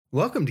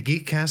Welcome to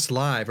Geekcast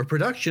Live, a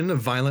production of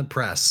Violent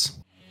Press.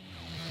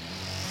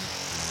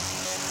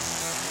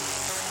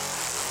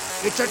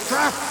 It's a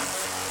trap!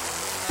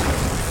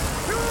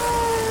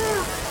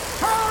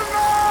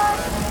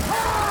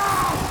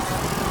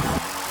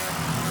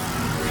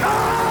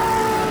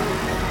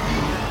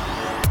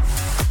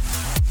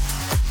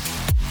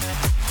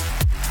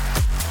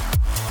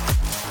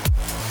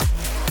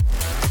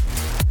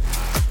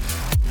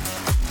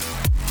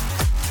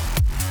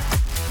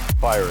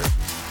 Fire it.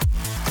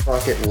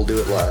 Fuck it, we'll do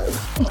it live.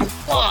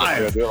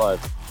 Yeah, do it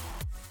live.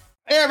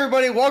 Hey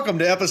everybody, welcome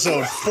to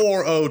episode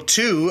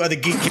 402 of the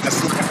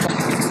Geekcast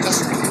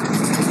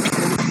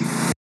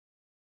Live.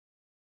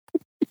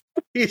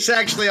 He's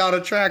actually on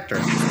a tractor.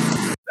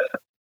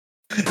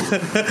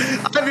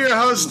 I'm your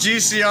host,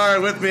 GCR,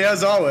 and with me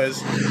as always,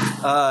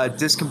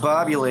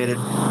 Discombobulated.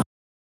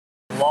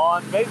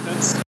 Lawn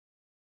maintenance.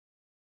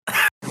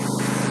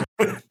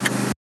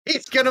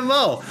 he's gonna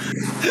mow.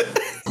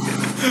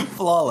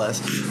 Flawless.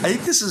 I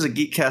think this is a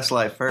Geekcast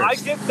Live first. I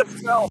get the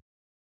smell.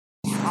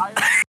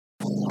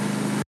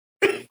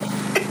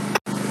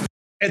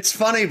 It's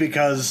funny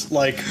because,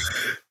 like,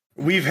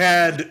 we've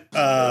had,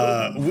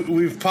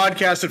 we've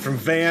podcasted from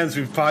vans,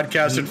 we've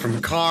podcasted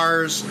from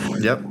cars.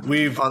 Yep.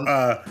 We've,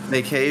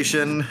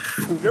 Vacation.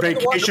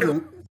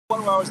 vacation.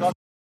 One where I was on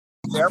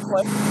the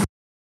airplane.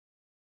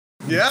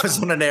 Yeah. I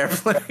was on an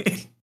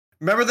airplane.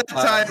 Remember that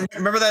time?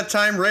 Remember that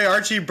time Ray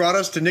Archie brought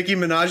us to Nicki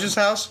Minaj's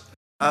house?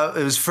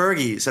 It was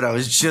Fergie's, and I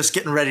was just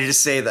getting ready to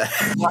say that.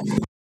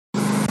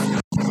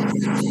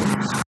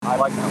 I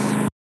like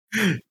that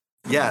one.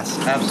 Yes,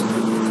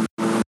 absolutely.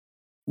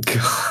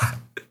 God.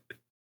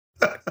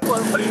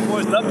 What are you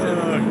boys up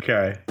to?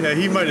 Okay. Yeah,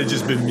 he might have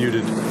just been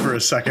muted for a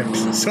second,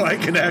 so I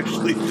can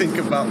actually think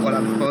about what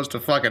I'm supposed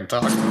to fucking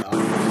talk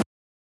about.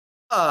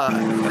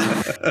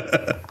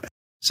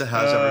 So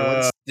how's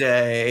everyone's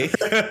day?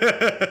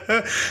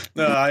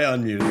 No, I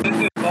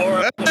unmuted.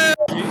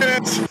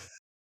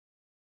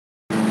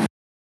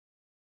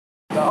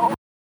 No.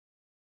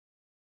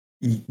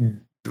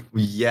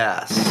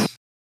 Yes.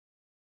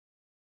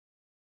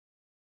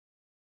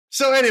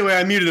 So anyway,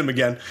 I muted him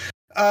again.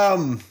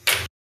 I'm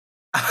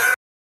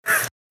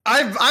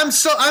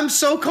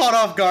so caught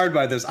off guard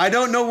by this. I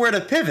don't know where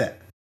to pivot.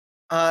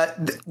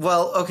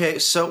 Well, okay,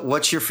 so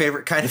what's your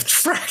favorite kind of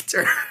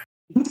tractor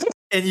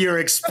in your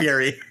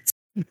experience?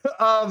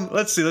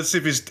 Let's see if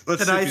he's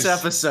Tonight's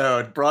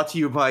episode brought to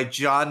you by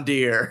John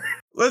Deere.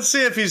 Let's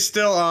see if he's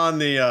still on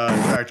the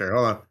tractor.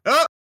 Hold on.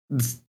 Oh!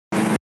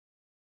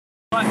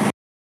 What?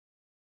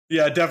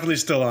 Yeah, definitely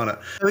still on it.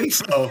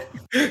 So,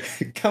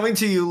 Coming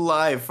to you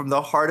live from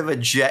the heart of a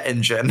jet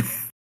engine.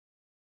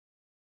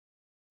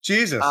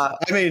 Jesus. I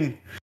mean,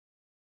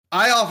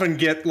 I often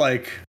get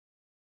like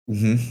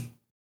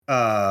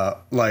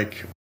butthurt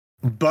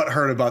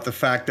about the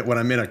fact that when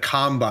I'm in a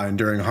combine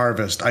during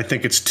harvest, I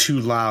think it's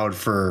too loud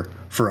for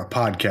a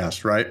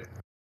podcast, right?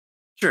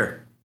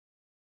 Sure.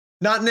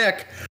 Not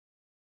Nick.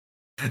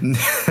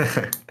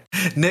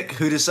 Nick,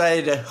 who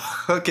decided to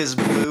hook his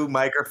blue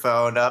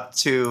microphone up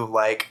to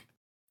like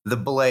the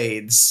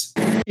blades.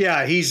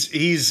 Yeah, he's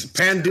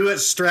Panduit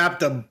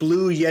strapped a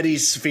blue Yeti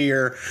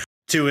sphere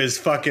to his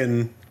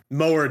fucking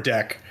mower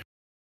deck.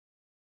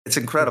 It's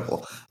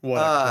incredible.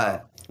 What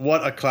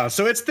a clown.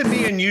 So it's the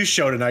me and you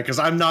show tonight because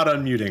I'm not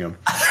unmuting him.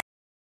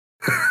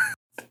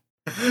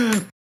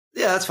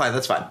 Yeah, that's fine.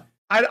 That's fine.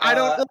 I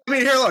don't. I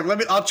mean, here,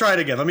 look. I'll try it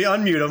again. Let me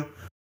unmute him.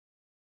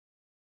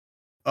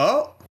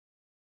 Oh.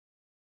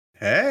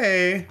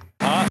 Hey.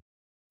 Oh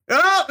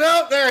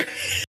no! There.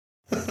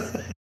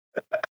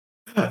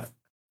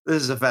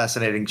 This is a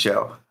fascinating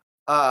show.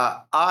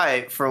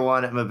 I, for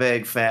one, am a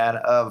big fan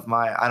of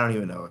my. I don't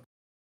even know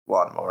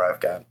what lawnmower I've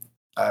got.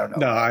 I don't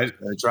know. No, I'm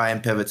gonna try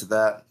and pivot to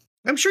that.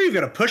 I'm sure you've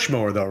got a push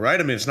mower though, right?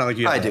 I mean, it's not like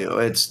you. I do.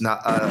 It's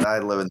not. I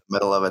live in the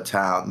middle of a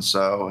town,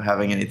 so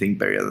having anything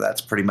bigger than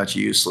that's pretty much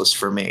useless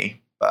for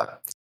me.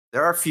 But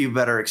there are a few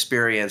better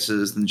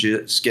experiences than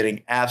just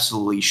getting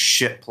absolutely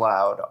shit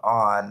plowed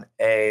on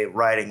a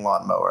riding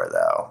lawnmower,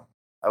 though.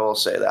 I will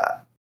say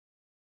that.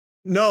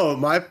 No,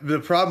 the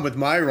problem with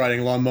my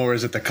riding lawnmower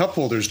is that the cup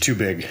holder's too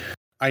big.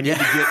 I need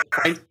to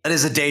get. That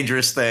is a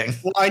dangerous thing.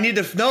 Well, I need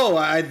to know.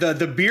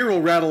 The beer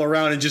will rattle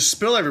around and just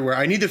spill everywhere.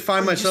 I need to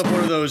find myself one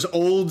of those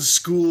old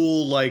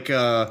school, like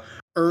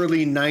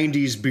early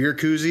 '90s beer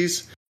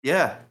koozies.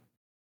 Yeah.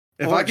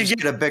 If Or I could just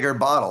get a bigger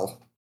bottle.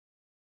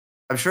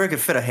 I'm sure I could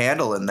fit a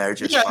handle in there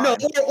just fine. No,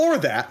 or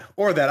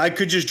that. I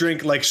could just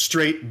drink like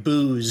straight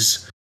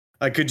booze.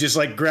 I could just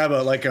like grab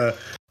a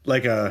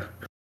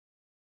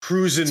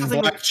cruising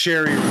black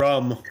cherry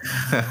rum.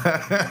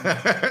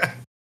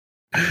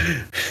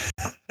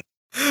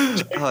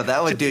 Oh,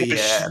 that would do you.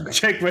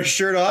 Take my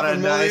shirt off On a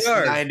and mow the nice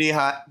yard.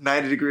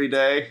 90 degree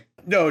day.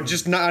 No,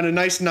 just not on a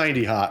nice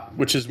 90 hot,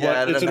 which is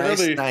Yeah, what it's a nice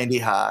really 90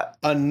 hot.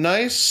 a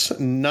nice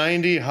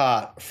 90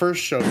 hot.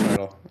 First show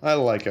title. I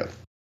like it.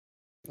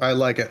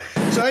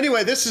 So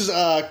anyway, this is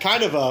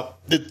kind of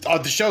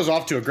the show's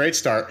off to a great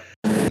start.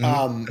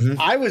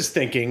 I was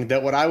thinking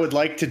that what I would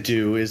like to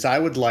do is I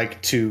would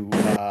like to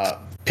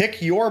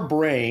pick your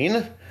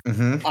brain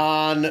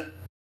Mm-hmm.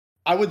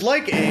 I would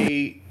like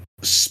a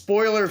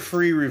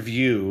spoiler-free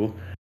review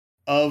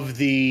of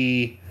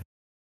the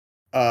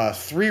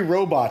 3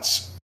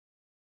 robots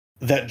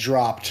that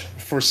dropped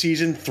for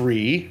season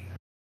 3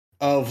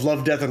 of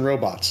Love, Death, and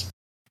Robots.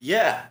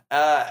 Yeah,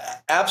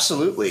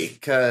 absolutely.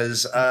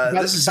 Because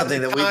this is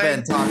something that we've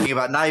been talking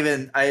about. Not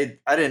even I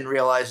didn't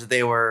realize that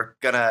they were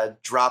gonna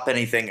drop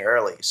anything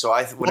early. So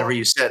whenever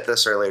you said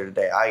this earlier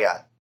today, I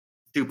got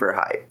super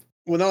hyped.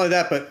 Well, not only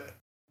that, but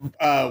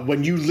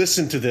when you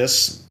listen to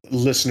this,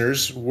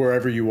 listeners,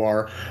 wherever you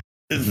are,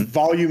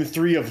 Volume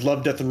 3 of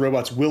Love, Death, and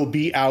Robots will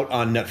be out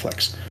on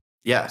Netflix.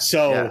 Yeah.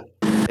 So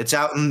it's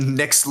out in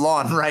Nick's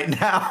lawn right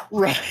now.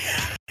 Right.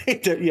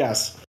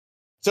 Yes.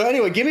 So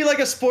anyway, give me like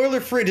a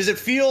spoiler-free. Does it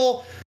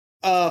feel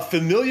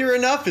familiar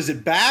enough? Is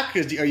it back?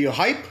 Are you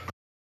hype?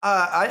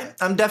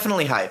 I'm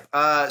definitely hype.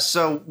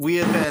 So we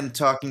have been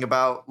talking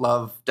about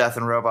Love, Death,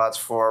 and Robots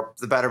for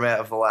the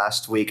betterment of the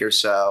last week or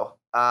so.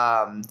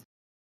 And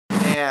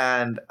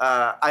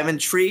I'm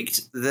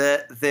intrigued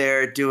that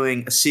they're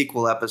doing a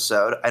sequel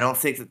episode. I don't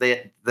think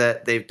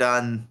that they've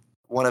done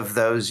one of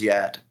those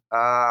yet.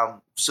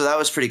 So that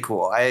was pretty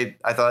cool. I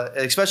thought,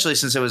 especially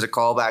since it was a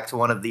callback to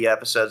one of the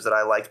episodes that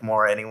I liked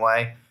more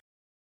anyway.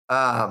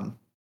 So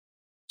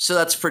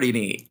that's pretty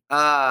neat.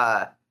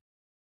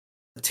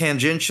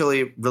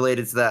 Tangentially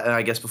related to that, and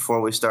I guess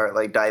before we start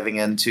like diving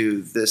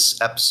into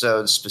this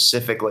episode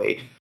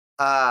specifically,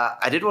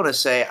 I did want to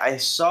say I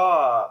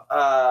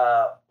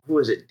saw who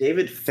is it?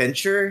 David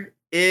Fincher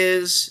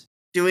is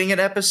doing an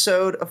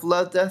episode of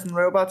Love, Death, and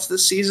Robots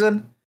this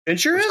season.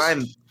 Fincher is?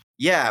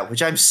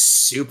 Which I'm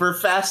super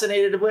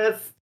fascinated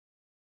with.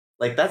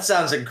 Like, that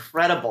sounds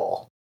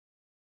incredible.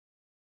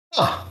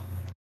 Huh.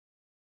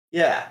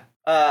 Yeah.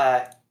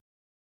 I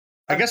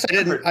guess I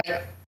didn't.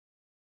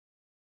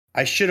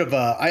 I should have.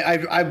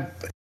 I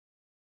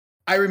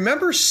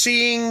remember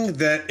seeing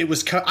that it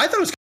was. I thought it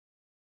was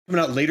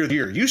coming out later this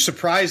year. You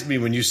surprised me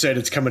when you said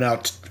it's coming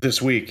out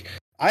this week.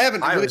 I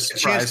was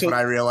surprised when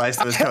I realized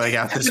it was coming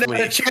out this week. I haven't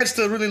had a chance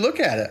to really look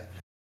at it.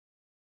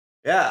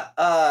 Yeah.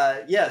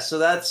 So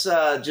that's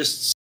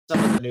just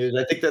some of the news.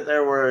 I think that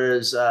there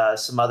was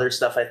some other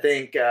stuff. I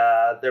think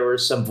there were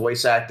some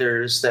voice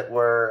actors that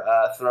were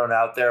thrown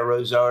out there.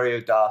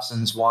 Rosario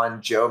Dawson's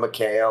one, Joe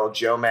McHale,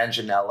 Joe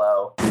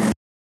Manganiello.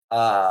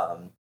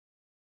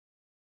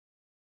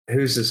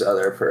 Who's this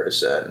other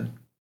person?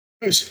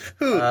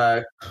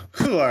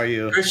 Who are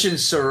you? Christian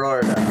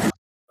Sororita.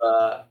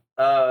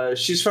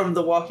 She's from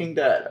The Walking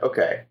Dead.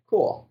 Okay,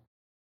 cool.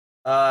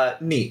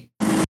 Neat.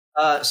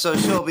 So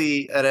she'll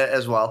be at it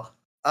as well.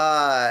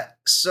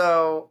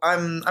 So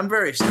I'm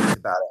very excited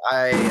about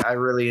it. I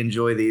really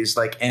enjoy these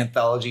like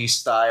anthology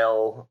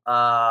style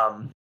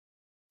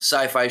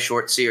sci-fi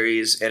short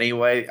series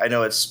anyway. I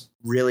know it's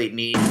really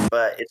neat,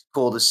 but it's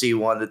cool to see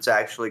one that's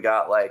actually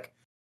got like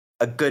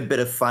a good bit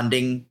of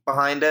funding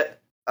behind it.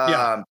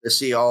 To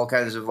see all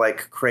kinds of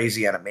like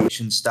crazy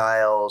animation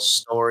styles,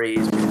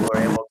 stories people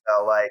are able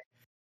to like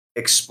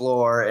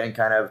explore and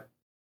kind of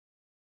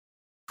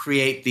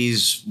create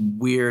these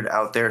weird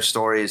out there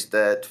stories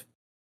that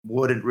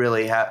wouldn't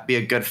really be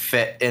a good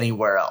fit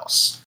anywhere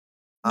else.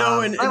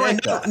 No, and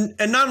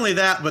not only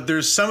that, but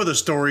there's some of the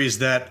stories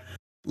that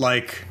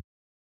like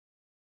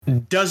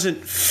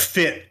doesn't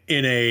fit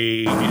in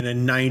a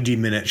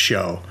 90-minute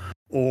show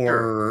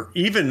or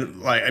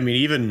even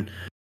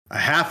a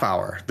half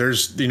hour.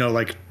 There's,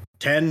 like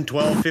 10,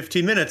 12,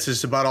 15 minutes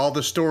is about all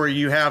the story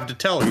you have to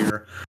tell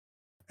here.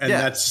 And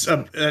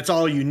that's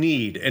all you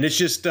need. And it's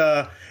just,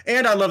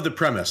 and I love the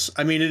premise.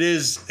 I mean,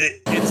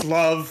 it's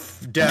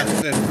love,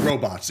 death, and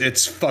robots.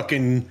 It's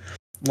fucking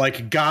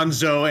like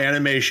gonzo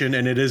animation,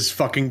 and it is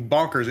fucking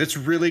bonkers. It's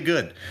really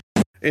good.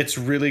 It's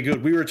really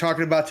good. We were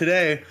talking about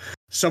today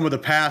some of the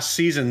past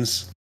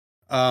seasons,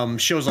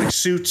 shows like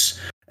Suits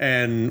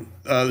and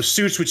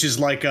Suits, which is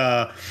like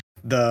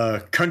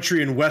the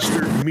country and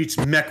western meets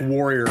Mech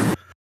Warrior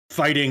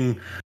fighting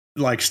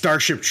like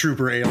Starship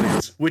Trooper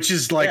aliens, which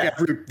is like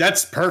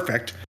that's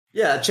perfect.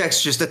 Yeah, it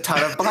checks just a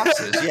ton of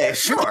boxes. Yeah,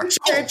 sure.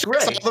 Checks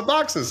all the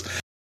boxes.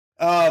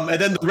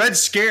 And then the Red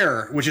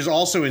Scare, which is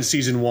also in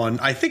season 1.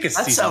 I think it's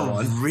season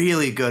 1. That's a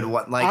really good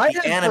one. Like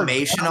the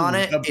animation on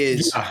it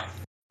is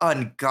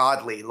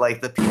ungodly.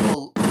 Like the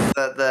people,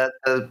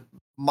 the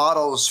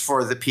models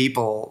for the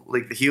people,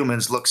 like the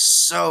humans, look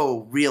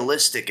so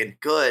realistic and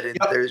good, and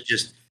they're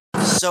just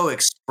so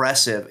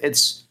expressive.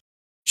 It's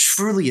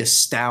truly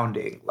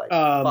astounding. Like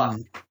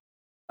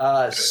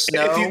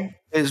Snow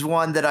is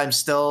one that I'm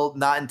still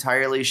not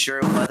entirely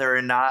sure whether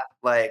or not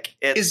like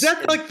it's is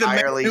that like the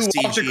man who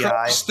walked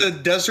across the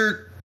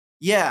desert?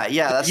 Yeah,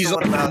 that's the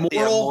one about the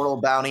immortal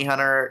bounty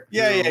hunter.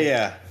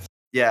 Yeah.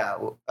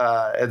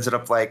 Ended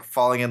up like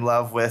falling in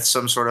love with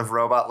some sort of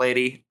robot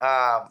lady.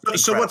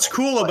 So what's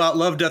cool about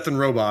Love, Death, and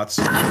Robots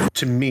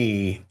to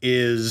me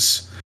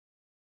is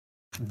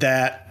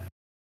that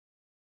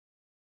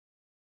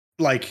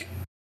like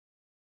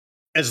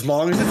as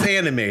long as it's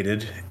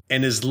animated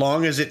and as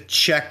long as it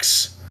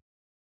checks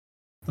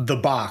the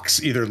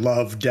box, either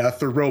love,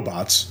 death, or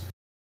robots,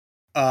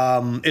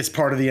 it's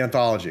part of the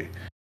anthology.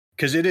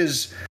 because it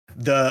is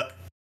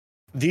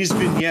these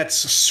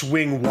vignettes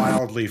swing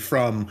wildly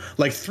from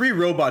like Three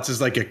Robots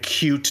is like a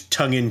cute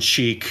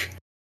tongue-in-cheek,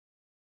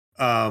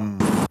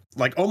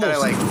 like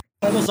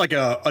almost like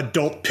a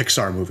adult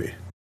Pixar movie.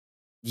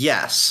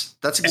 Yes,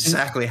 that's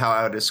exactly how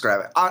I would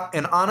describe it.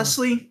 And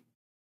honestly,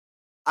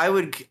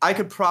 I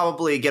could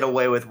probably get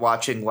away with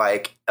watching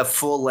like a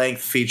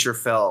full-length feature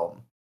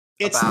film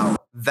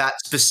about that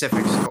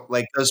specific,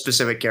 like those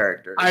specific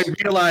characters. I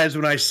realized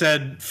when I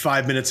said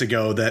 5 minutes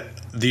ago that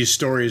these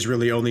stories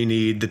really only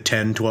need the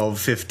 10, 12,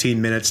 15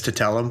 minutes to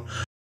tell them.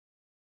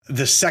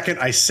 The second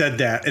I said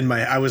that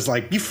I was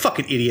like, you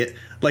fucking idiot.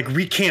 Like,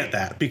 recant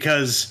that,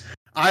 because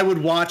I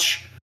would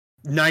watch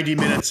 90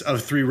 minutes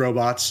of Three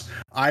Robots.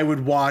 I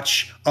would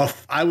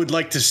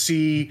like to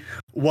see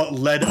what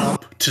led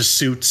up to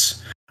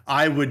Suits.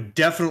 I would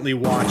definitely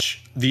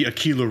watch the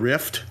Aquila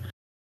Rift.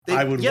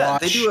 They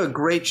do a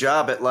great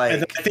job at like.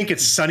 And I think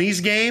it's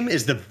Sonny's Game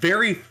is the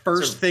very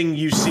first thing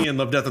you see in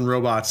Love, Death, and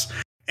Robots,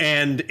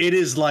 and it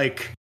is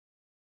like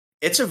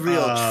it's a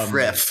real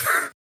trip.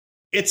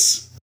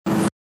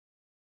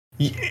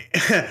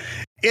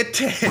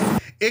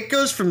 It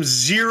goes from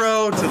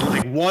 0 to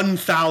like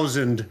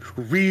 1,000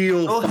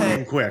 real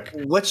fucking quick.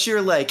 What's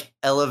your like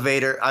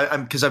elevator?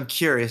 I'm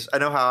curious. I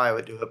know how I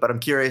would do it, but I'm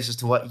curious as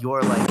to what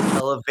your like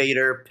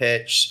elevator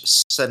pitch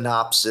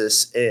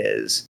synopsis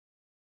is.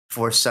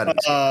 For Sonny.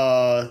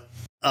 To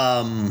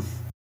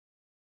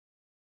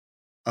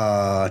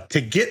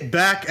get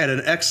back at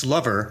an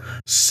ex-lover,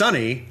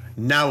 Sonny,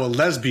 now a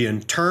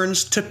lesbian,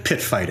 turns to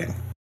pit fighting.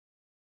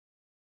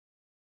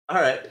 All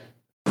right.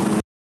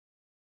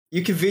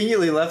 You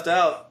conveniently left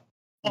out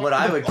what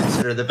I would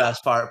consider the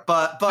best part,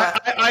 but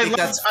I think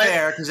that's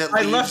fair because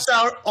I left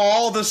out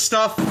all the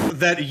stuff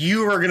that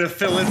you are going to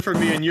fill in for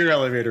me in your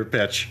elevator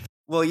pitch.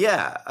 Well,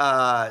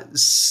 yeah,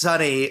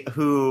 Sonny,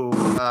 who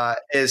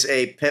is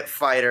a pit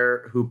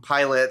fighter who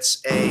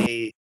pilots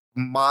a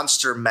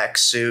monster mech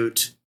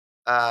suit,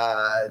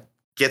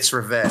 gets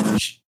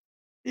revenge.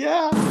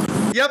 Yeah.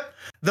 Yep.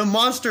 The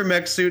monster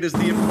mech suit is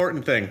the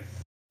important thing.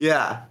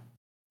 Yeah.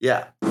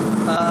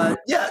 I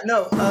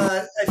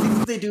think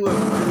that they do a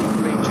really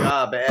great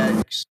job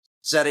at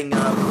setting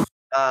up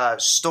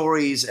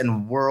stories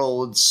and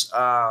worlds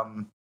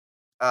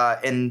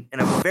in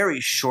a very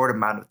short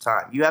amount of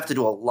time. You have to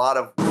do a lot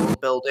of world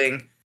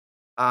building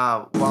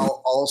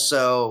while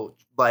also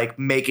like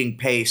making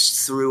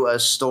pace through a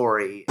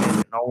story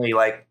in only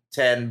like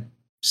 10,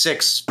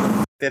 6,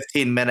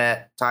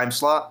 15-minute time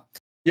slot.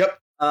 Yep.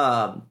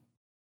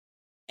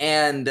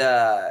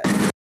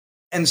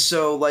 And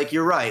so like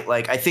you're right.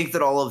 Like I think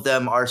that all of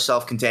them are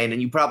self-contained,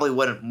 and you probably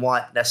wouldn't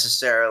want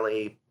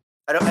necessarily.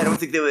 I don't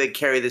think they would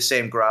carry the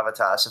same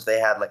gravitas if they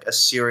had like a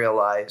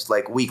serialized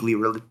like weekly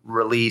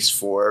release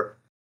for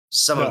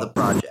some of the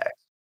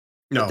projects.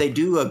 No. But they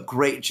do a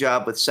great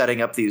job with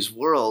setting up these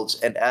worlds,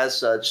 and as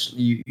such,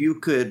 you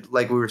could,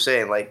 like we were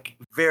saying, like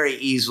very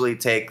easily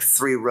take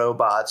Three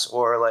Robots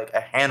or like a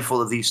handful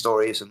of these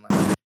stories and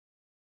like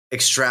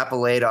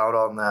extrapolate out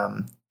on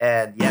them.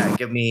 And yeah,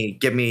 give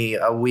me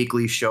a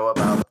weekly show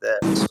about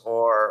this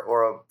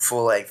or a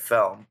full-length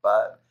film.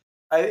 But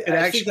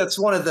I think that's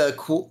one of the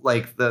cool,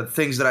 like the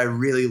things that I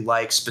really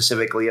like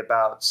specifically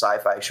about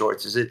sci-fi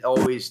shorts is it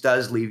always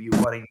does leave you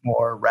wanting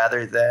more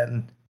rather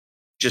than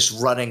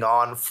just running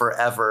on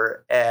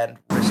forever and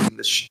risking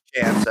the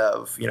chance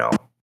of,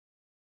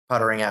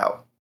 puttering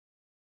out.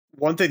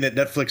 One thing that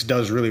Netflix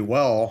does really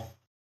well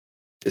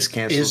is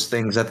cancels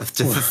things at the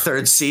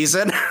third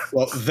season.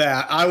 Well,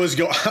 that I was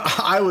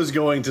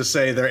going to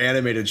say their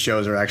animated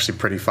shows are actually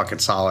pretty fucking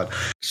solid.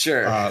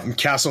 Sure.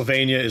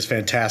 Castlevania is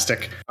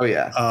fantastic. Oh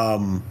yeah.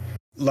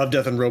 Love,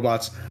 Death, and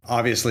Robots,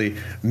 obviously.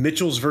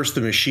 Mitchell's vs.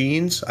 the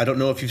Machines. I don't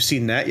know if you've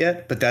seen that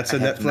yet, but that's a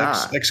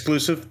Netflix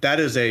exclusive. That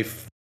is a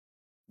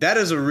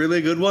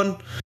really good one.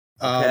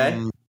 Okay.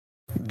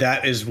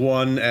 That is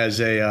one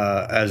as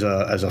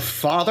a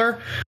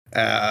father.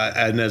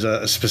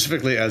 And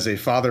specifically as a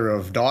father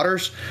of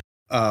daughters,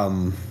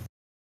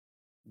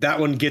 that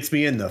one gets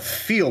me in the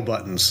feel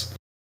buttons.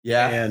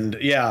 Yeah, and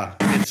yeah,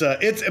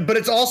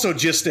 it's also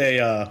just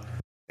a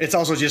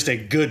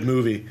good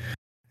movie.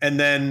 And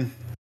then,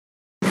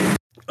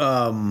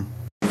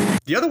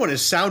 the other one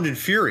is Sound and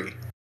Fury,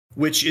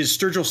 which is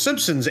Sturgill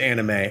Simpson's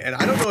anime. And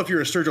I don't know if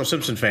you're a Sturgill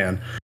Simpson fan.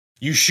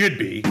 You should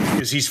be,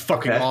 because he's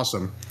fucking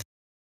awesome.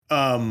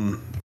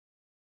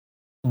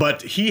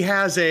 But he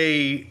has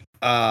an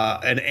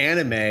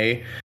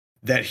anime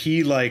that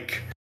he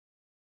like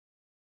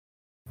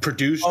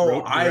produced.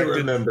 Oh, I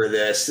remember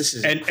this. This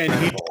is and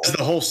he does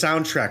the whole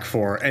soundtrack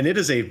for, and it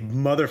is a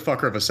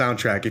motherfucker of a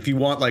soundtrack. If you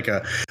want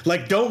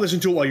don't listen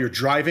to it while you're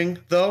driving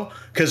though,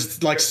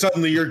 because like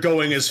suddenly you're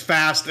going as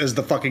fast as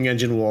the fucking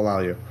engine will allow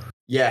you.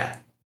 Yeah,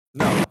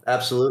 no,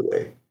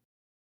 absolutely.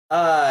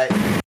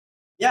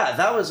 Yeah,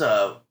 that was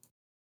a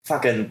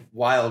fucking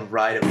wild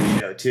ride of a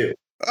show too.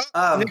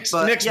 Nick's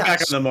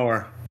back on the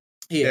mower.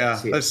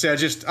 Yeah, let's see.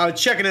 I was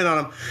checking in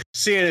on him,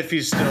 seeing if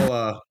he's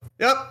still.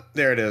 Yep,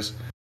 there it is.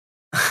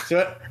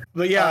 So,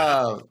 but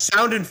yeah,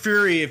 Sound and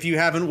Fury, if you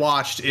haven't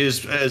watched,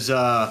 is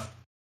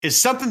is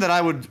something that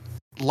I would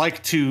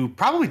like to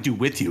probably do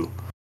with you.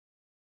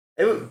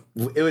 It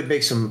would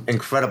make some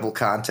incredible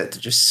content to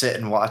just sit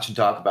and watch and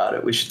talk about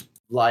it. We should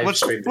live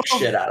stream the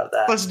shit out of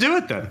that. Let's do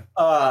it then.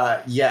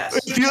 Yes.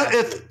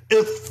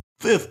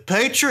 If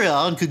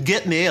Patreon could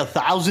get me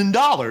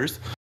 $1,000,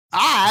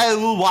 I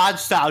will watch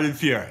Sound and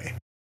Fury.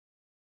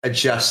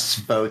 Adjusts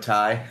bow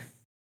tie.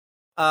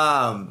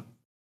 No,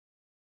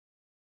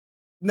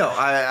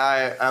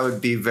 I would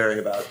be very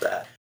about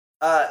that.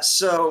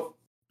 So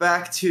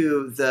back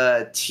to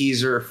the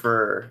teaser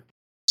for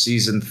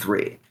season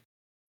 3,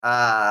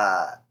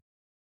 or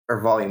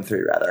volume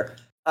 3 rather.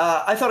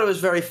 I thought it was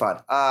very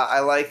fun. I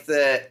like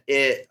that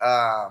it.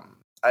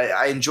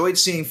 I enjoyed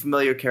seeing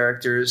familiar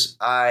characters.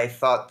 I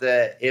thought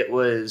that it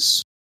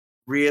was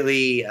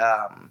really. It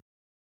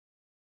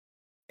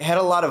had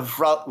a lot of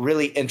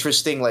really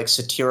interesting, like,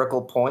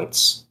 satirical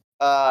points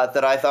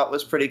that I thought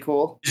was pretty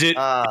cool. Is it?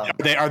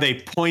 Are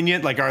they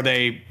poignant? Like, are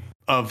they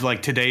of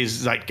like today's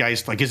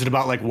zeitgeist? Like, is it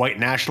about like white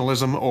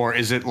nationalism, or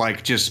is it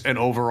like just an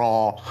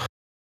overall?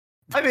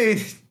 I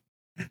mean,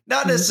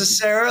 not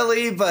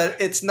necessarily, but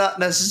it's not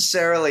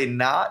necessarily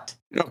not.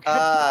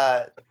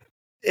 Okay.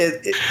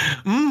 It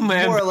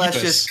more or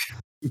less just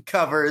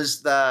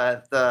covers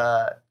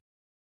the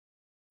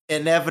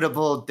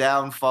inevitable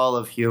downfall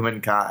of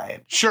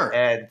humankind. Sure.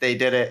 And they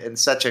did it in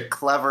such a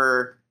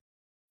clever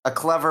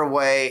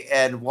way,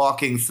 and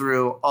walking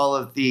through all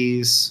of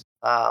these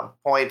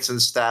points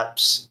and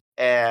steps,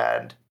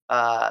 and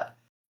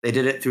they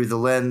did it through the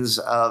lens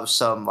of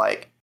some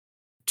like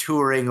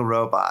touring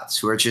robots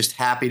who are just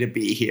happy to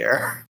be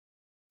here.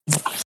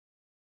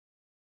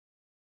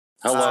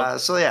 Hello.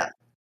 So yeah.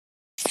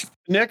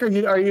 Nick,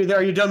 are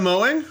you done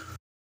mowing?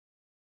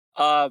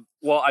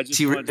 Well, I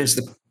just wanted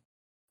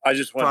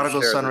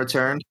Prodigal to share Son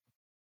returned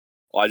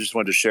Well, I just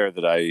wanted to share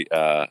that I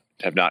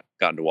have not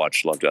gotten to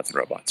watch Love, Death, and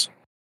Robots.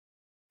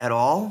 at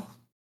all?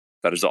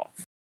 That is all.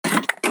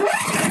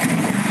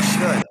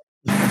 Should.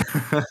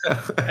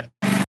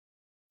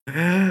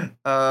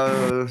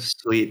 Oh,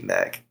 sweet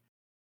Nick.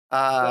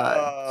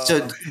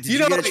 So did you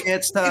get a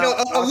chance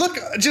to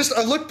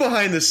a look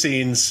behind the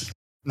scenes.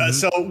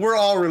 So we're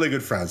all really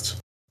good friends.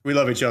 We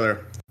love each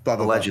other. Blah,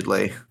 blah,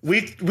 allegedly.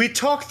 Blah. We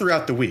talk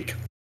throughout the week.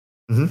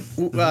 In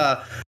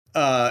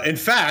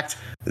fact,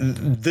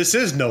 this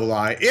is no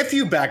lie. If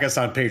you back us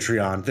on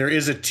Patreon, there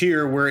is a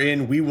tier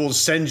wherein we will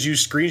send you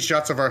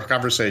screenshots of our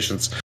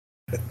conversations.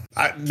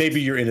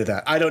 Maybe you're into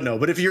that. I don't know.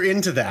 But if you're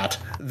into that,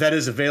 that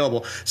is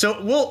available.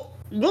 So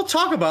we'll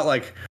talk about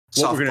like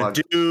what we're going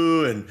to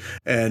do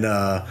and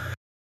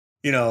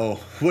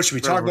what should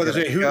we talk about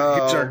today?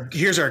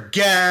 Here's our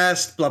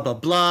guest, blah, blah,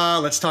 blah.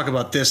 Let's talk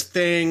about this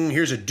thing.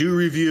 Here's a do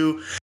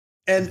review.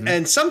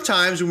 And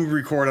sometimes when we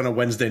record on a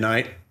Wednesday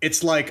night,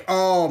 it's like,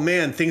 oh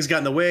man, things got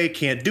in the way,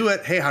 can't do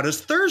it. Hey, how does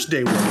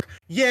Thursday work?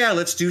 Yeah,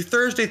 let's do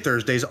Thursday.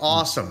 Thursday's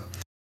awesome.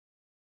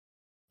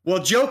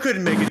 Well, Joe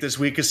couldn't make it this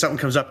week because something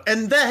comes up.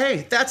 And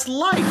hey, that's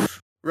life,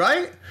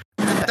 right?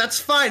 That's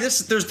fine.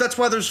 That's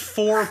why there's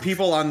 4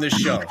 people on this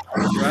show,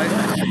 right?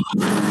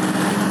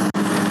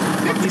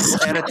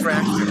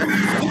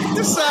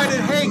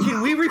 Decided, hey,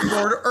 can we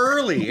record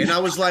early? And I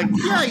was like,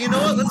 yeah, you know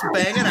what? Let's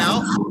bang it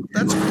out.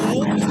 That's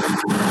cool.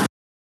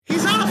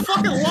 He's on a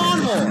fucking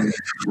lawnmower, and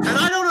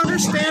I don't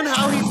understand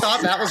how he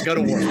thought that was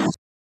going to work.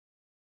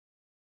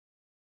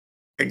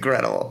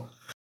 Incredible.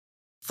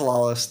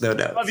 Flawless, no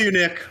doubt. Love you,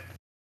 Nick.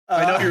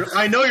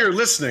 I know you're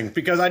listening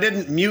because I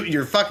didn't mute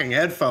your fucking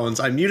headphones.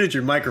 I muted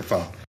your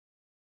microphone.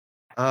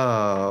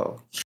 Oh.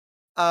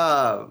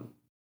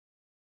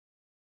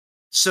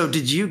 So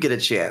did you get a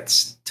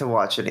chance to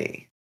watch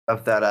any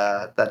of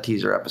that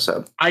teaser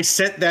episode? I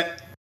sent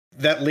that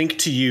link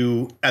to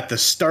you at the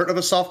start of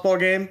a softball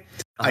game.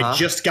 I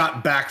just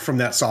got back from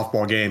that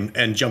softball game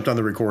and jumped on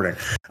the recording.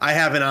 I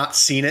have not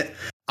seen it.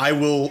 I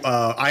will.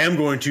 I am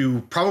going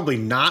to probably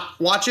not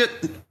watch it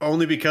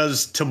only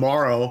because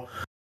tomorrow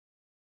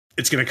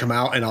it's going to come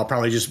out and I'll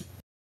probably just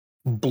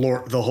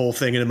blort the whole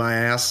thing into my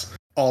ass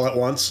all at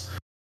once.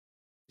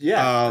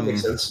 Yeah, that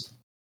makes sense.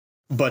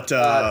 But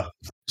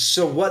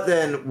so what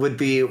then would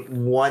be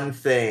one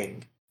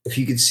thing if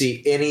you could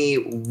see any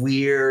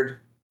weird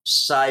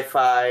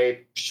sci-fi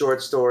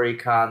short story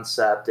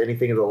concept,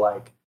 anything of the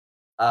like,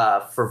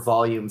 for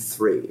volume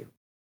 3,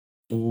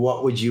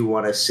 what would you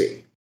want to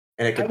see?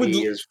 And it could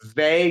be as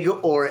vague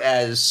or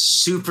as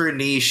super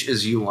niche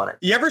as you want it.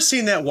 You ever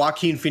seen that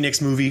Joaquin Phoenix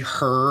movie,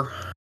 Her?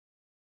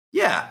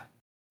 Yeah.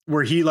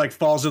 Where he like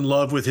falls in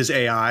love with his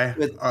AI.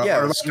 With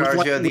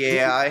Scarjo, the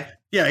AI.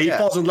 Yeah, he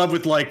falls in love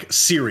with like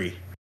Siri.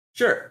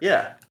 Sure,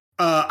 yeah.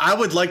 I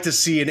would like to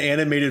see an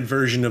animated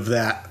version of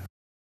that.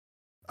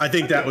 I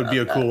think that would be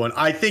a cool one.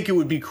 I think it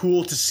would be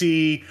cool to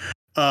see.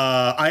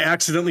 I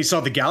accidentally saw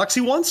The Galaxy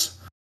once.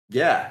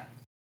 Yeah,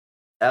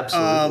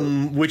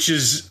 absolutely. Which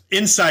is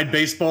inside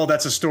baseball.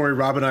 That's a story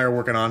Rob and I are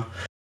working on.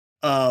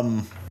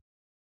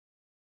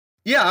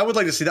 Yeah, I would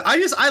like to see that.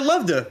 I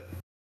love to.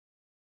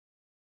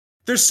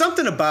 There's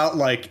something about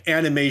like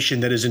animation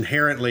that is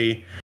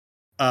inherently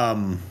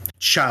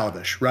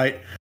childish,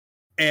 right?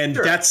 And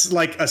that's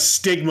like a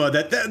stigma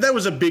that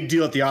was a big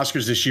deal at the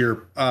Oscars this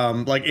year.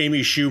 Like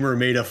Amy Schumer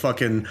made a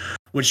fucking,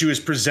 when she was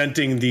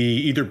presenting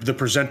either the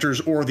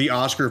presenters or the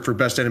Oscar for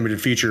Best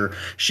Animated Feature,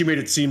 she made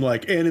it seem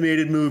like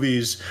animated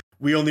movies,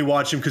 we only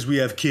watch them because we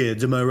have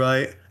kids. Am I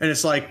right? And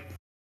it's like,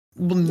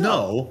 well,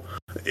 no,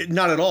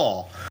 not at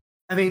all.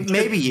 I mean,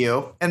 maybe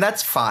you, and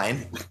that's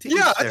fine.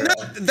 Yeah,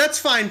 that's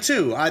fine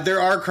too. There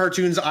are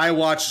cartoons I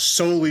watch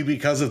solely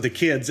because of the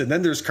kids, and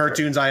then there's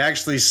cartoons I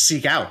actually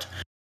seek out.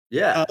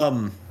 Yeah.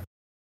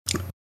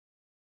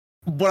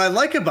 What I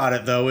like about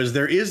it, though, is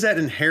there is that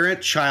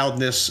inherent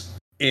childness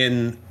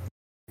in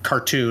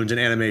cartoons and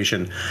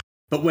animation,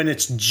 but when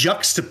it's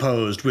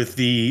juxtaposed with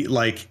the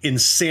like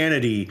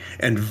insanity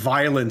and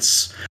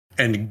violence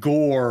and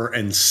gore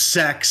and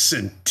sex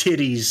and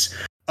titties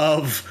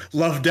of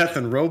Love, Death,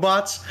 and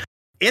Robots,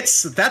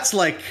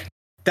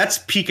 that's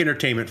peak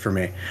entertainment for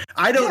me.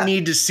 I don't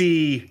need to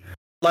see,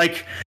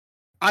 like,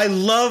 I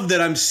love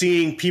that I'm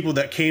seeing people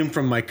that came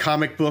from my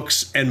comic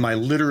books and my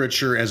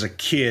literature as a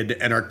kid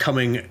and are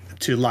coming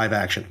to live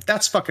action.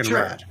 That's fucking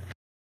rad.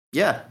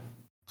 Yeah.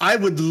 I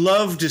would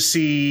love to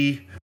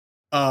see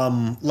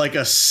like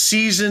a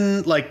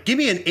season, like give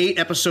me an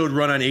 8-episode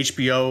run on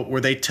HBO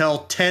where they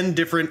tell 10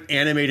 different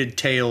animated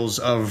tales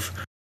of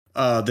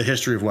the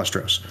history of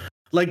Westeros.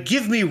 Like,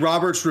 give me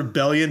Robert's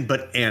Rebellion,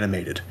 but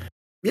animated.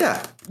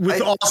 Yeah.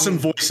 With awesome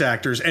voice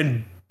actors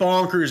and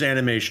bonkers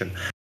animation.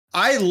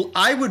 I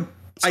would...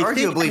 It's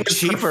arguably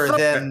cheaper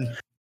than...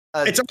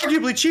 It's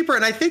arguably cheaper,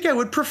 and I think I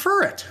would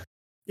prefer it.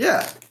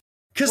 Yeah.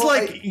 Because,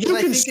 you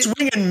can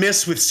swing and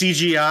miss with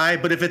CGI,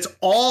 but if it's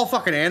all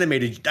fucking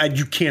animated,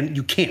 you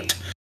can't.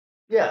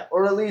 Yeah,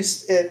 or at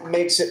least it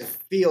makes it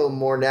feel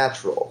more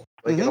natural.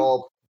 Like, it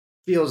all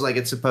feels like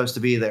it's supposed to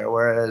be there.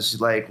 Whereas,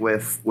 like,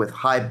 with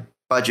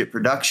high-budget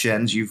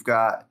productions, you've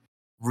got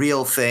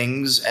real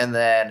things and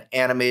then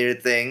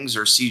animated things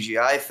or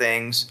CGI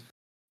things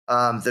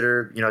that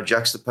are,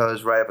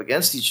 juxtaposed right up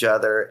against each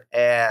other,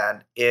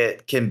 and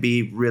it can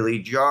be really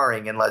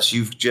jarring unless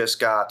you've just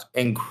got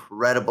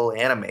incredible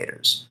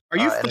animators. Are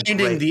you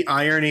finding the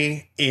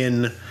irony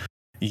in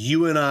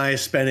you and I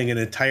spending an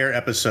entire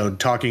episode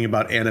talking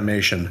about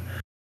animation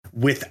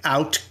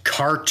without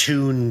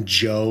Cartoon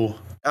Joe?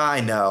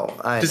 I know.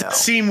 Does it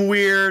seem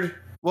weird?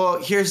 Well,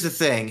 here's the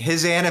thing.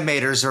 His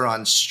animators are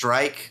on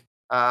strike.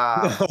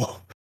 No.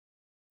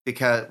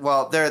 Because,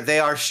 they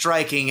are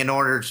striking in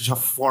order to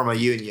form a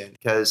union,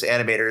 because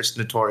animators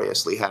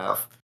notoriously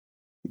have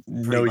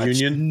no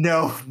union,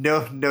 no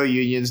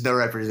unions, no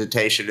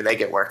representation, and they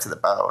get worked to the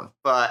bone.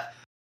 But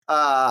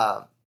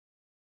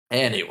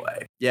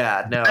anyway,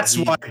 yeah, no. That's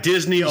why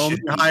Disney only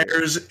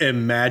hires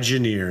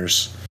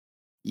Imagineers.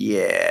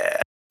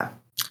 Yeah,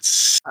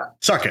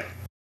 suck it.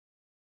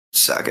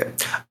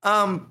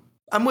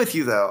 I'm with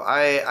you though.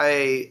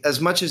 I as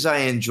much as I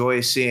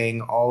enjoy seeing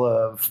all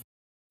of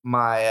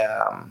my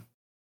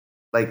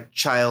like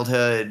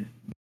childhood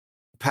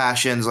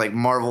passions, like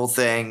Marvel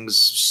things,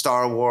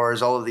 Star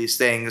Wars, all of these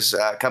things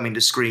coming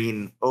to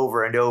screen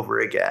over and over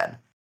again,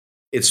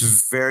 it's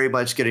very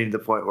much getting to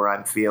the point where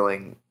I'm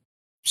feeling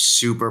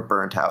super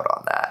burnt out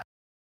on that.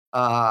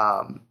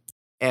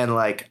 And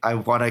like, I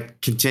want to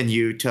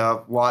continue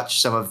to watch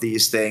some of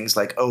these things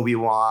like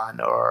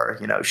Obi-Wan or,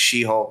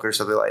 She-Hulk or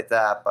something like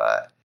that.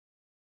 But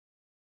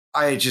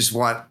I just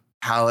want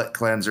palate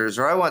cleansers,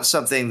 or I want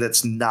something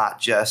that's not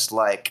just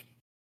like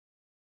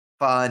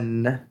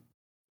fun.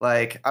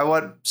 Like, I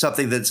want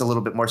something that's a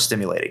little bit more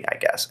stimulating, I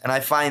guess. And I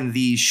find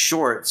these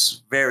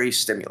shorts very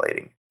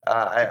stimulating.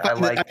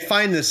 I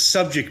find the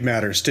subject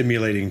matter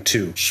stimulating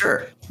too.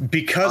 Sure.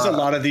 Because a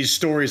lot of these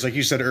stories, like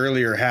you said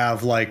earlier,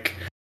 have like,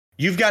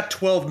 you've got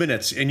 12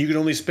 minutes and you can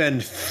only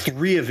spend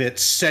 3 of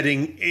it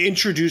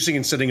introducing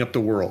and setting up the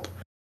world.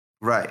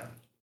 Right.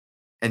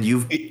 And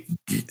you've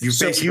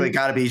basically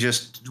got to be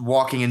just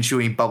walking and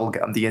chewing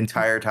bubblegum the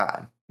entire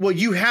time. Well,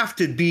 you have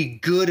to be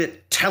good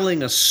at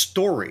telling a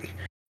story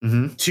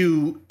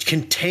to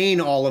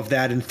contain all of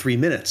that in 3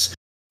 minutes.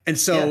 And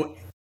so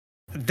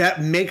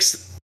that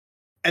makes,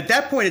 at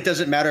that point, it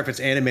doesn't matter if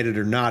it's animated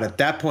or not. At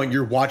that point,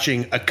 you're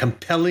watching a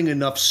compelling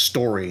enough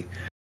story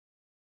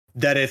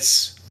that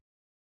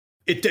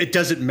it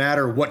doesn't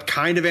matter what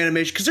kind of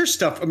animation. Because there's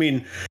stuff,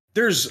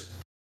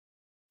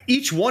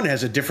 each one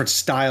has a different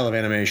style of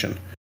animation.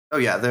 Oh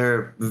yeah,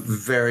 they're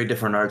very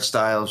different art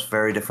styles,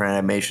 very different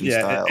animation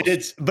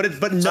styles. But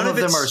none some of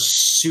them are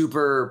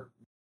super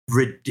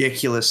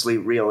ridiculously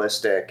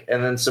realistic,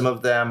 and then some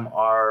of them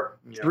are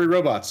 3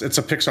 Robots. It's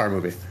a Pixar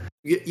movie.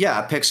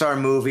 Yeah, a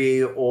Pixar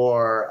movie,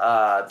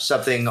 or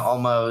something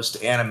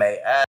almost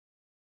anime-esque,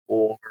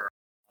 or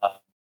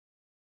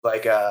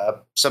like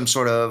some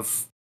sort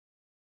of.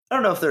 I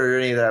don't know if there are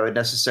any that I would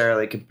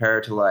necessarily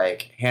compare to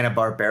like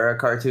Hanna-Barbera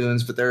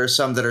cartoons, but there are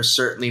some that are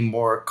certainly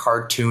more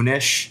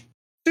cartoonish.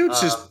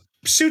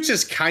 Suits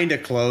is kind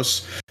of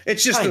close.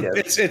 It's just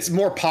it's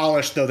more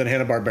polished though than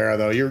Hanna-Barbera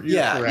though. You're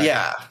correct.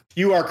 Yeah.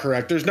 You are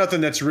correct. There's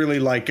nothing that's really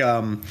like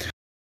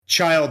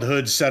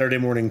childhood Saturday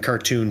morning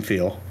cartoon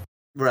feel.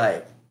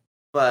 Right.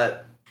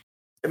 But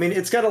I mean,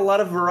 it's got a lot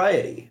of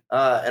variety,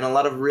 and a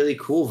lot of really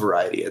cool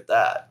variety at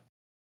that.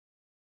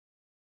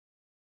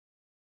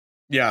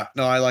 Yeah,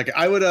 no, I like it.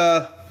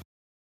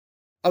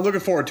 I'm looking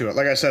forward to it.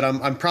 Like I said,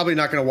 I'm probably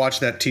not going to watch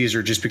that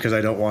teaser just because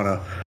I don't want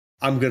to.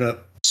 I'm gonna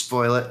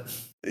spoil it.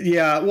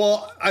 Yeah,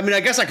 well, I mean, I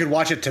guess I could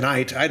watch it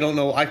tonight. I don't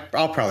know.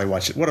 I'll probably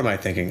watch it. What am I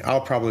thinking?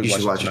 I'll probably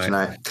watch it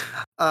tonight.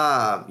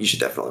 You should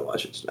definitely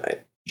watch it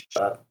tonight.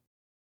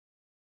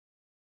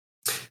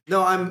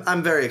 No,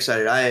 I'm very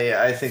excited.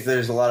 I think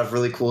there's a lot of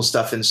really cool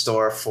stuff in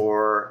store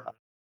for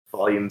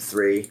Volume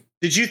 3.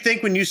 Did you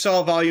think when you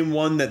saw Volume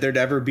 1 that there'd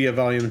ever be a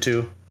Volume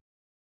 2?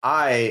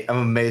 I am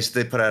amazed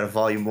they put out a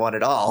Volume 1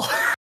 at all.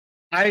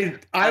 I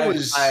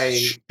was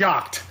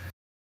shocked.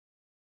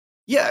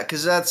 Yeah,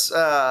 because that's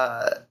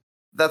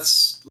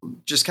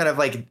just kind of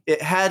like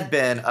it had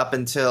been up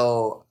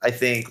until I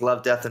think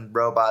Love, Death, and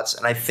Robots,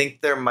 and I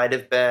think there might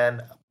have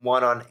been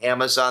one on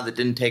Amazon that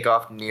didn't take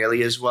off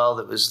nearly as well.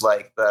 That was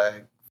like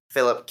the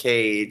Philip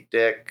K.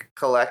 Dick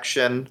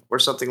collection or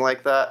something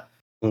like that.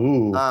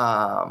 Ooh.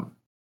 I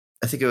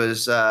think it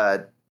was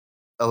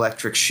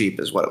Electric Sheep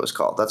is what it was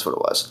called. That's what it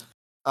was.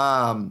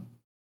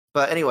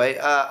 But anyway,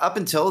 up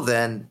until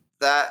then,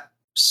 that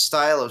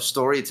style of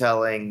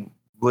storytelling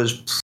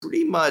was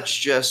pretty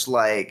much just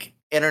like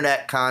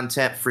internet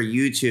content for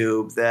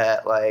YouTube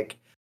that like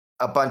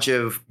a bunch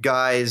of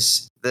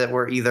guys that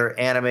were either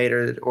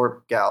animated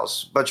or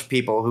gals, a bunch of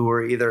people who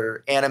were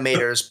either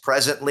animators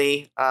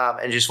presently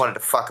and just wanted to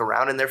fuck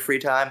around in their free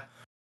time,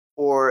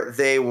 or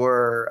they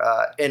were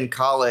in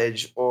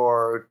college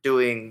or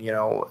doing,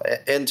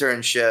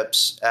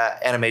 internships at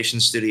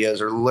animation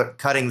studios or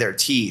cutting their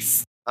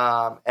teeth.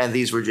 And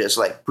these were just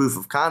like proof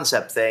of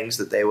concept things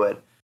that they would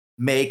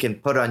make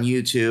and put on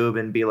YouTube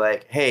and be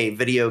like, hey,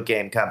 video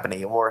game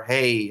company, or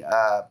hey,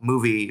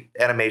 movie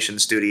animation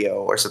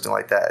studio or something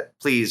like that.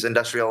 Please,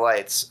 Industrial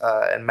Lights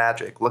and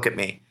Magic, look at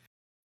me.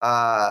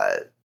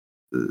 That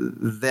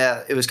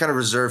it was kind of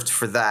reserved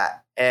for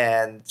that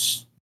and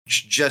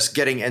just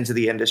getting into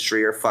the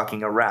industry or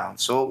fucking around.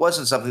 So it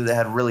wasn't something that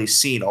had really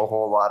seen a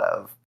whole lot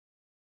of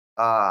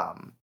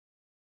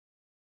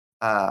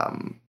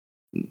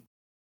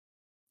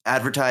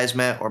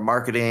advertisement or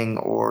marketing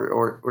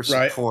or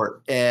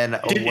support in a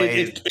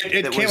way.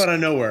 It came out of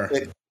nowhere.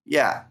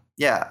 Yeah.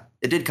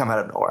 It did come out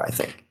of nowhere, I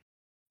think.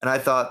 And I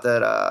thought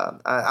that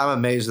I'm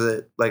amazed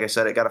that, like I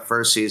said, it got a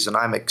first season.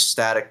 I'm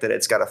ecstatic that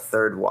it's got a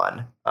third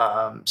one.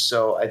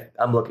 So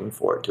I'm looking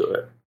forward to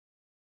it.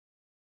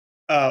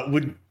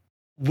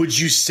 Would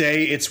you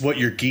say it's what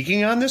you're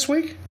geeking on this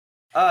week?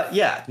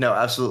 Yeah, no,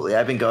 absolutely.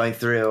 I've been going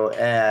through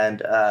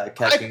and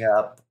catching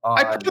up on.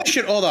 I probably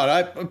should hold on.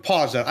 I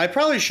pause that. I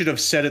probably should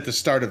have said at the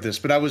start of this,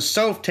 but I was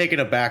so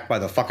taken aback by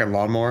the fucking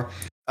lawnmower.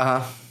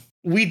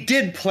 We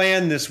did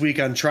plan this week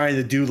on trying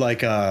to do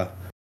like a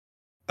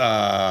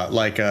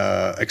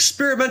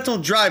experimental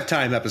drive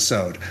time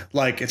episode.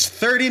 Like it's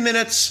 30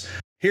 minutes.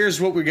 Here's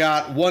what we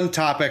got. One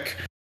topic.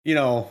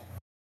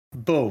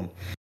 Boom.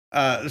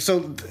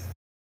 So.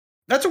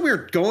 That's what we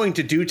were going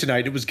to do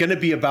tonight. It was going to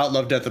be about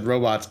Love, Death, and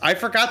Robots. I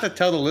forgot to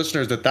tell the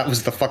listeners that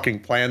was the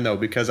fucking plan, though,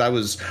 because I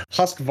was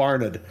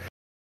Husqvarna'd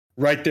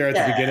right there at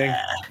the beginning.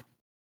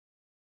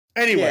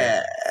 Anyway,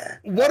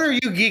 what are you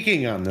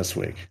geeking on this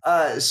week?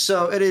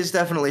 So it is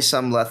definitely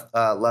some Love,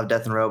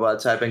 Death, and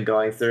Robots. I've been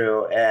going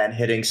through and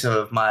hitting some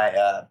of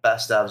my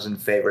best ofs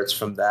and favorites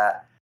from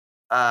that.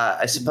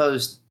 I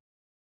suppose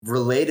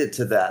related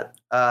to that,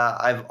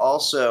 I've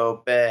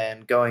also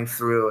been going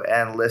through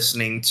and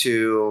listening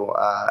to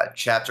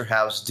Chapter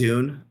House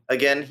Dune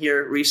again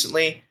here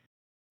recently,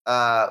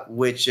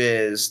 which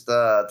is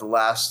the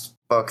last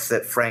book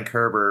that Frank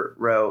Herbert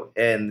wrote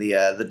in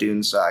the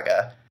Dune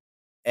saga.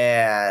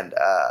 And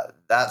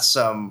that's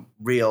some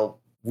real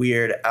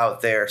weird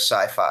out there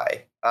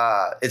sci-fi.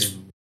 It's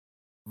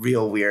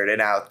real weird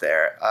and out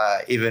there,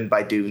 even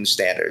by Dune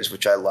standards,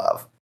 which I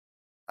love.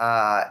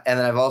 And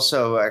then I've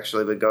also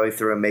actually been going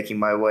through and making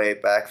my way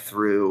back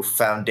through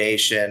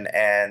Foundation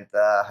and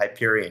the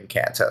Hyperion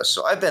Cantos.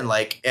 So I've been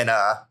like in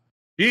a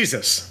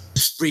Jesus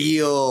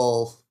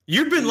real.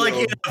 You've been like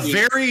in a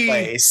very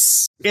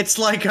place. It's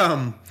like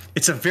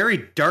it's a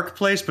very dark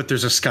place, but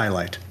there's a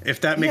skylight.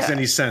 If that makes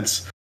any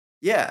sense.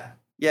 Yeah.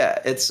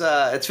 It's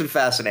been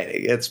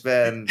fascinating. It's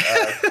been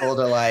cool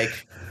to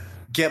like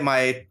get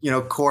my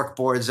cork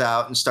boards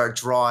out and start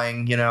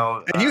drawing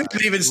and you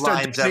haven't even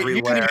started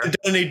everywhere. You haven't even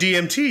done any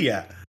DMT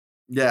yet.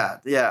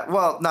 Yeah,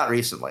 well, not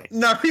recently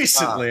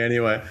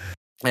Anyway.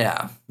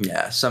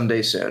 Yeah,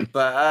 someday soon.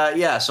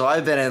 But so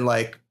I've been in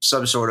like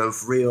some sort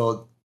of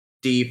real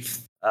deep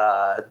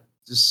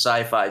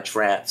sci-fi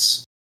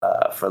trance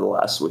for the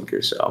last week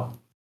or so.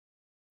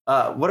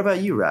 What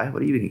about you, Rye?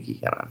 What are you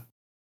geeking on?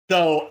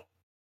 So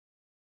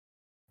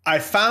I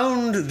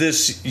found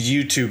this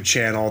YouTube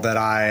channel that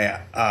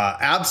I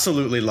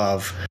absolutely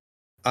love.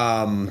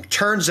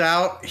 Turns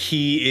out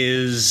he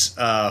is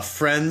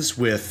friends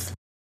with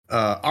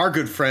our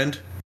good friend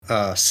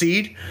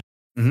Seed.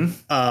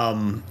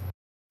 Mm-hmm.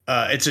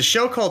 It's a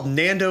show called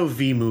Nando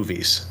V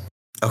Movies.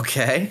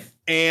 Okay.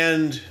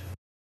 And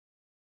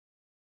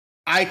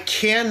I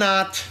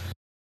cannot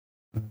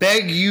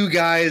beg you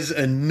guys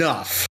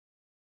enough,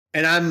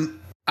 and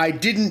I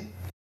didn't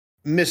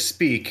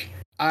misspeak.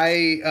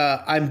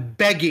 I'm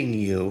begging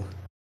you.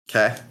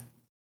 Okay.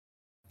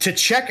 To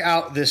check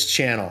out this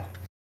channel.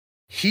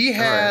 He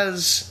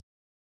has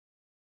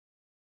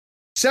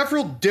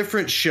several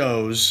different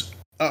shows.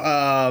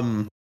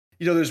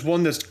 There's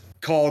one that's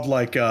called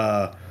like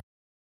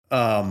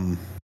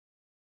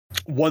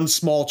One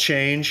Small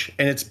Change,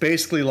 and it's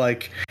basically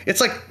like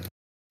it's like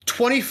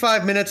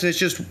 25 minutes, and it's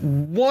just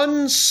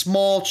one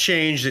small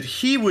change that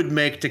he would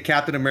make to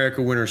Captain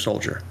America: Winter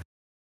Soldier.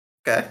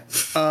 Okay.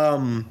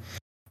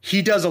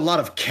 He does a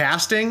lot of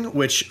casting,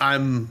 which I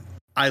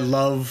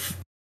love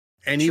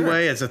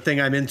anyway. Sure. It's a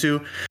thing I'm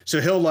into. So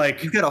he'll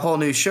like you've got a whole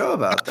new show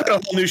about that. A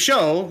whole new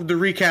show, the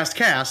Recast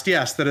Cast,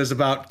 yes, that is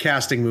about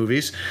casting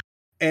movies.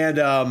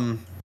 And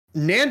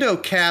Nando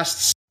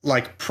casts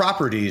like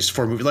properties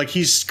for movies. Like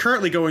he's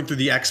currently going through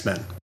the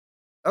X-Men.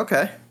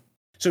 Okay.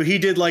 So he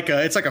did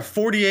it's like a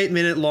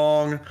 48-minute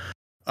long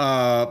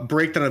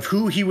breakdown of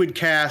who he would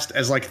cast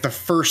as like the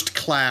first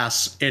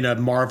class in a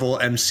Marvel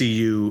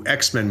MCU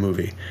X-Men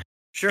movie.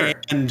 Sure.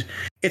 And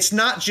it's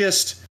not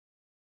just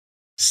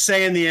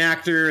saying the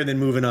actor and then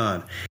moving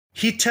on.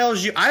 He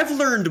tells you, I've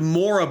learned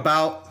more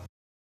about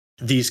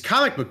these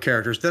comic book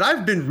characters that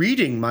I've been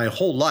reading my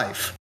whole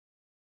life.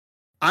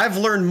 I've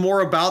learned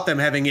more about them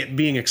having it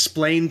being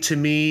explained to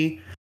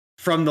me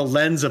from the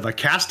lens of a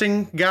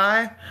casting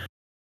guy.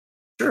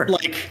 Sure.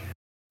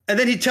 And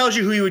then he tells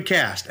you who he would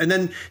cast. And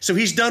then, so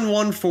he's done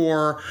one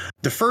for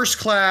the first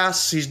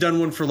class. He's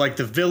done one for like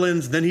the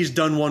villains. Then he's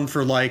done one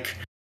for like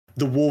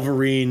the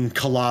Wolverine,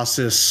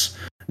 Colossus,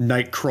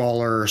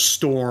 Nightcrawler,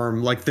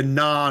 Storm, like the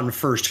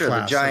non-first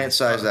class. The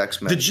giant-sized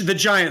X-Men. The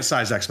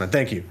giant-sized X-Men.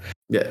 Thank you.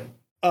 Yeah.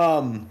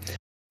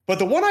 But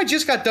the one I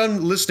just got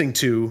done listening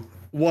to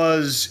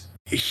was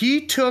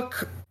he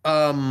took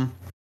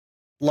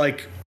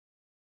like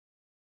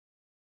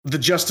the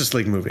Justice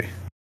League movie.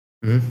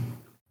 Mm-hmm.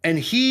 And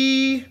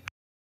he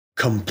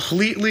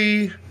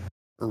completely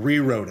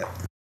rewrote it.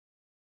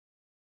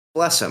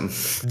 Bless him.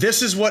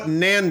 This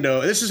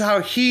is how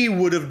he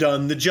would have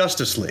done the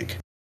Justice League.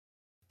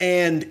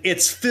 And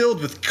it's filled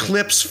with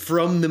clips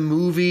from the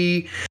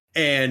movie,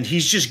 and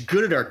he's just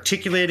good at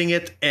articulating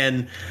it.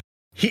 And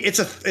it's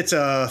a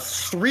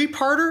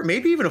 3-parter,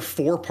 maybe even a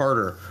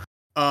 4-parter.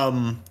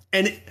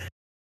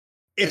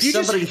 If you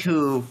somebody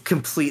who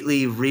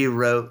completely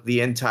rewrote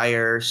the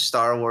entire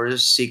Star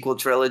Wars sequel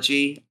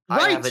trilogy,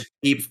 right. I have a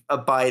deep,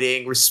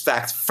 abiding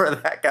respect for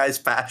that guy's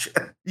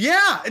passion.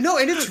 Yeah, no,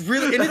 and it's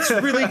really good.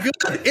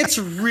 It's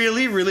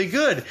really, really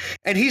good.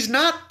 And he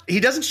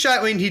doesn't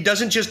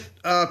just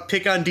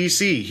pick on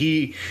DC.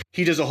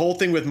 He does a whole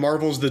thing with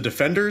Marvel's The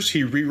Defenders.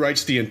 He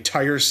rewrites the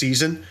entire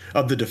season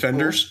of The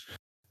Defenders.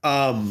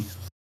 Cool.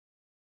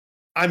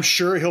 I'm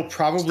sure he'll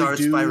probably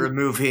starts by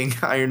removing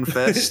Iron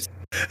Fist.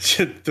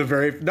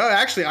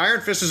 Actually,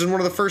 Iron Fist is in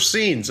one of the first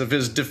scenes of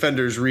his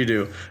Defenders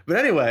redo. But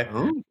anyway,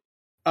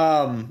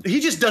 he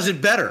just does it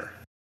better.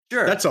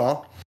 Sure, that's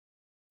all.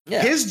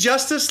 Yeah. His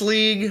Justice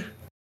League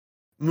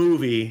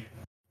movie,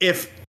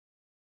 if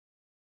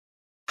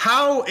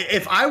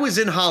I was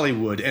in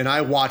Hollywood and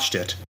I watched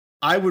it,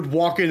 I would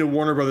walk into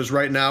Warner Brothers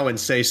right now and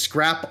say,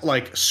 scrap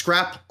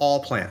all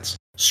plans,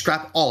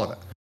 scrap all of it.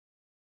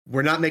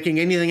 We're not making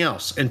anything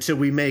else until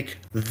we make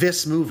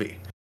this movie.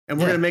 And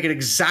we're going to make it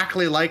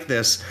exactly like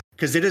this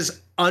because it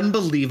is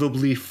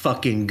unbelievably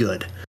fucking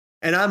good.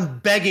 And I'm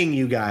begging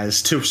you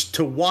guys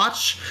to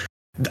watch.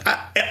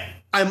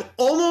 I'm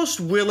almost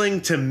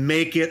willing to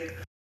make it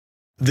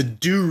the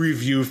due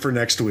review for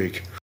next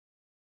week.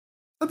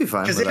 I'll be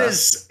fine.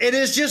 Because it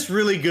is just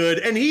really good.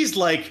 And he's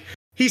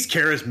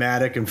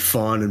charismatic and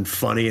fun and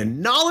funny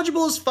and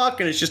knowledgeable as fuck.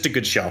 And it's just a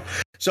good show.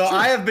 So sure.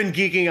 I have been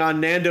geeking on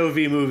Nando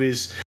V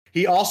Movies.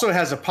 He also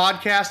has a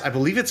podcast. I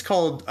believe it's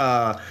called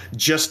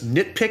Just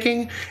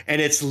Nitpicking, and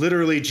it's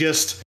literally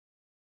just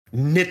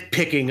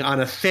nitpicking on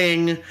a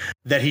thing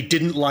that he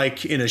didn't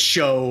like in a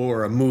show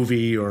or a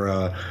movie or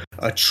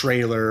a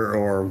trailer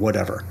or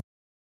whatever.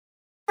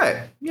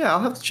 Right. Yeah,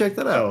 I'll have to check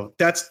that out.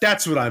 So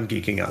that's what I'm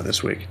geeking on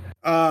this week.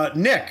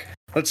 Nick,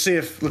 let's see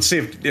if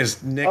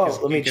is Nick. Oh,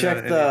 let me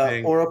check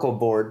the Oracle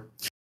board.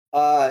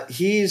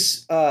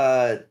 He's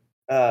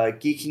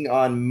geeking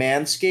on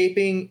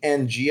manscaping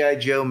and G.I.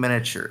 Joe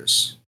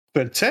miniatures.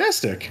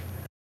 Fantastic.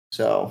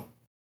 So,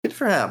 good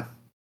for him.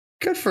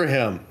 Good for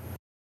him.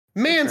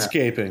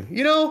 Manscaping.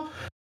 You know,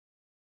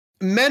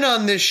 men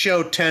on this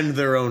show tend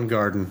their own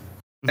garden.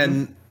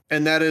 Mm-hmm.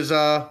 And that is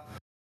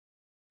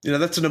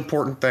that's an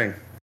important thing.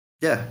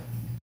 Yeah.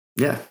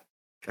 Yeah.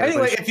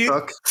 Anyway,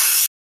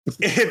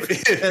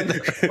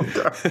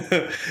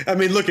 I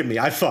mean, look at me.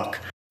 I fuck.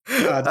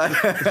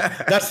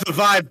 That's the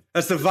vibe.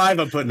 That's the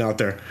vibe I'm putting out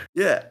there.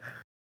 Yeah.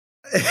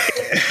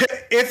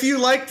 If you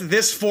liked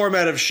this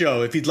format of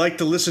show, if you'd like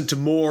to listen to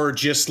more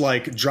just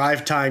like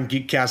Drive Time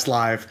Geekcast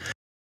Live,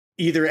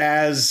 either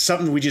as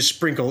something we just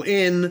sprinkle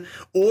in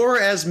or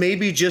as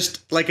maybe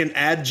just like an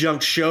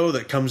adjunct show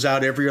that comes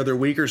out every other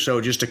week or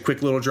so, just a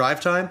quick little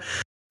drive time,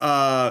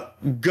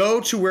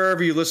 go to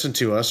wherever you listen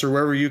to us or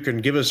wherever you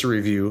can give us a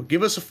review.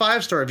 Give us a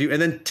 5-star review,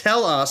 and then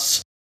tell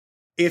us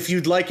if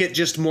you'd like it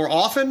just more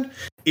often,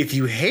 if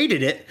you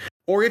hated it,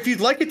 or if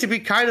you'd like it to be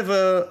kind of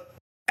a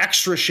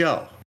extra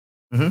show.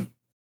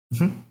 Mm-hmm.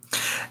 Mm-hmm.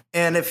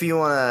 And if you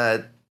want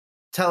to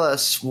tell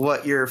us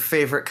what your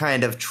favorite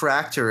kind of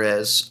tractor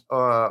is,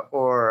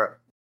 or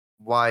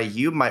why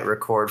you might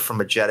record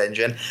from a jet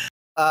engine,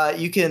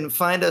 you can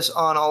find us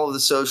on all of the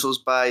socials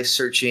by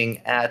searching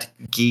at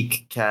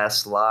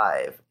Geekcast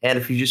Live. And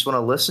if you just want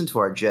to listen to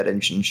our jet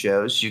engine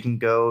shows, you can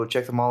go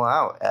check them all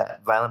out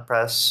at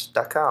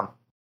violentpress.com.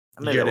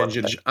 Jet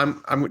engine.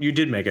 You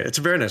did make it. It's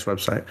a very nice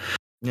website.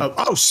 Yeah.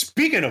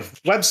 Speaking of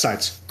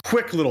websites,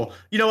 quick little.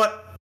 You know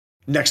what?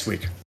 Next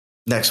week.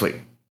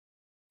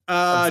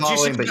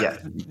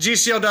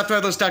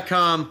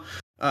 GCL.threadless.com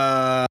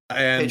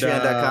and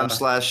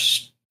Patreon.com/Geekcast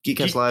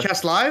Live.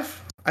 Geekcast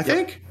Live, I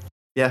think.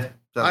 Yeah.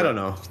 I don't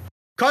know.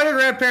 Call your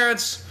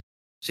grandparents.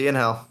 See you in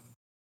hell.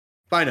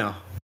 Bye now.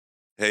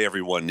 Hey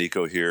everyone,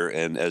 Nico here,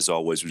 and as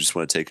always, we just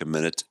want to take a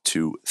minute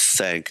to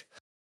thank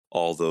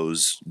all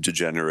those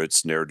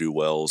degenerates,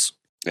 ne'er-do-wells,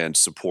 and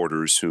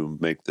supporters who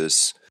make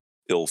this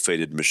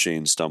ill-fated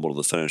machine stumble to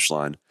the finish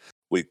line.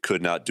 We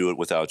could not do it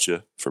without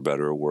you, for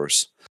better or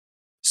worse.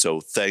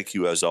 So thank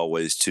you, as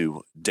always,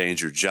 to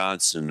Danger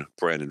Johnson,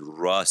 Brandon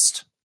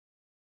Rust,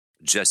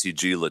 Jesse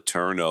G.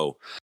 Letourneau,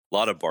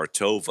 Lotta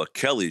Bartova,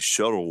 Kelly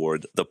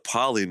Shuttleworth, the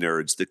Poly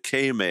Nerds, the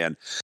K-Man,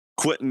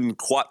 Quentin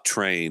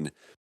Quatrain,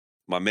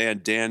 my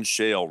man Dan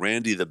Shale,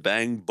 Randy the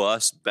Bang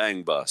Bus,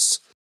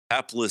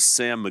 Hapless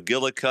Sam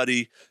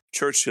McGillicuddy,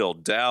 Churchill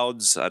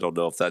Dowds. I don't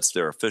know if that's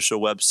their official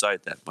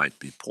website. That might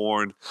be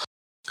porn.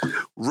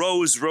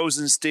 Rose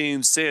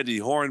Rosenstein, Sandy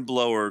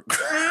Hornblower.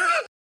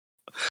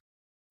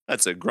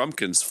 That's a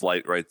Grumpkins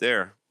flight right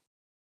there.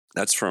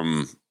 That's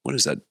from, what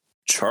is that,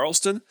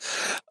 Charleston?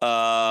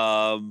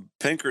 Pinkert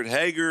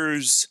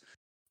Hagers.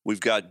 We've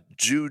got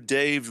Jew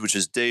Dave, which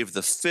is Dave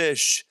the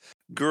Fish.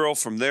 Girl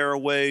from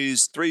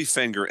Thereaways. Three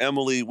Finger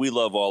Emily. We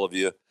love all of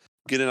you.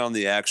 Get in on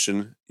the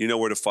action. You know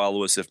where to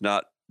follow us. If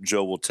not,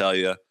 Joe will tell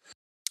you.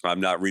 I'm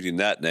not reading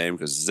that name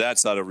because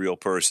that's not a real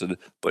person,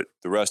 but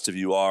the rest of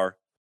you are.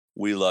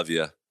 We love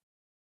you.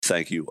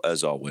 Thank you,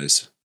 as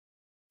always.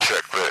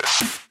 Check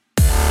this.